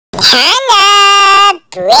Hannah,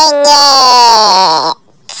 bring it!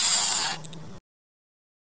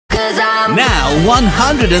 Now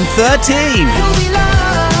 113.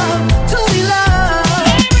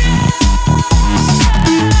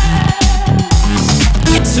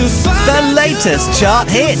 The latest chart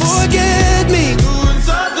hits.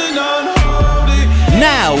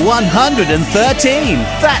 Now 113.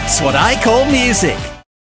 That's what I call music.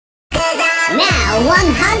 Now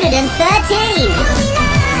 113.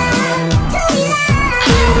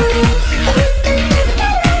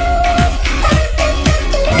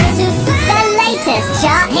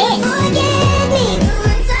 Chart hits.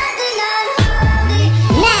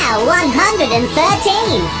 Now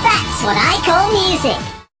 113. That's what I call music.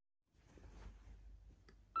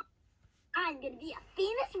 I'm gonna be a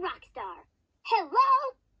famous rock star. Hello?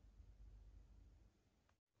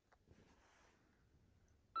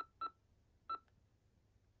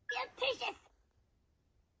 Ambitious.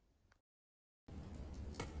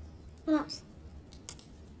 What?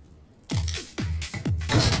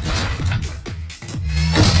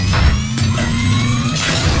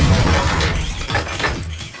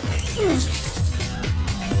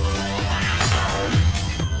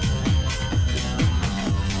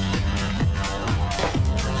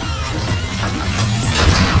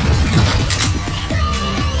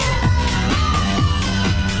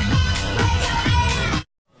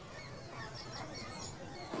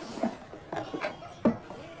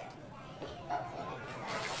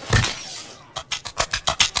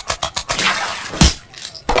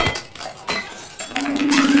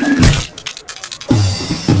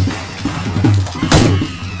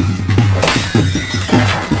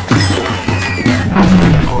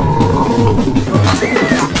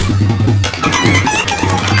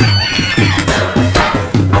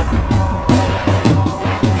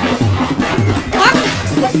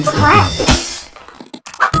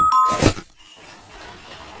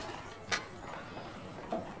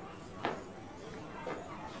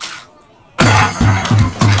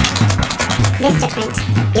 Mr. Trent,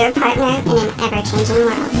 your partner in an ever-changing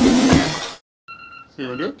world. You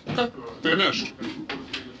wanna do it? Okay. Finished.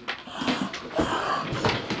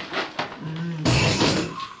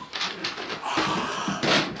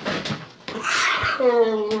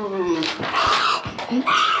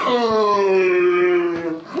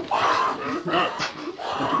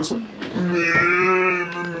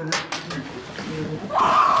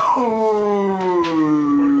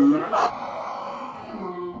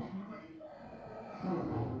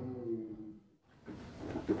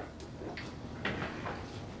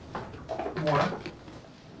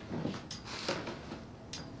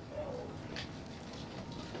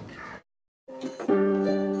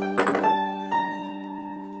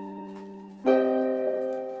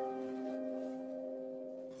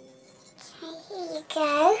 Here you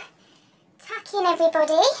go. Tuck in,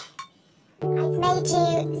 everybody. I've made you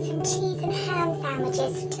some cheese and ham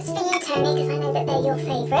sandwiches just for you, Tony, because I know that they're your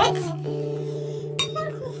favourites.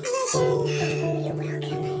 You're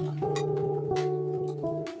welcome.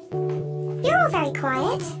 You're all very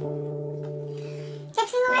quiet.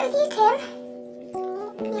 Everything all right with you, Tim?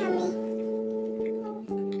 Yummy.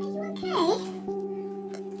 Are you okay?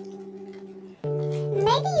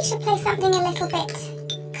 Maybe you should play something a little bit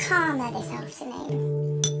calmer this afternoon.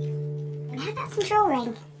 How about some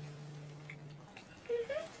drawing?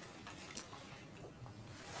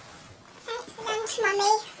 Thanks for lunch,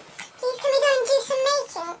 Mummy. Please can we go and do some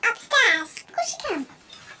making upstairs? Of course you can.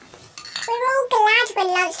 We're all glad when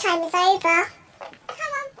lunchtime is over.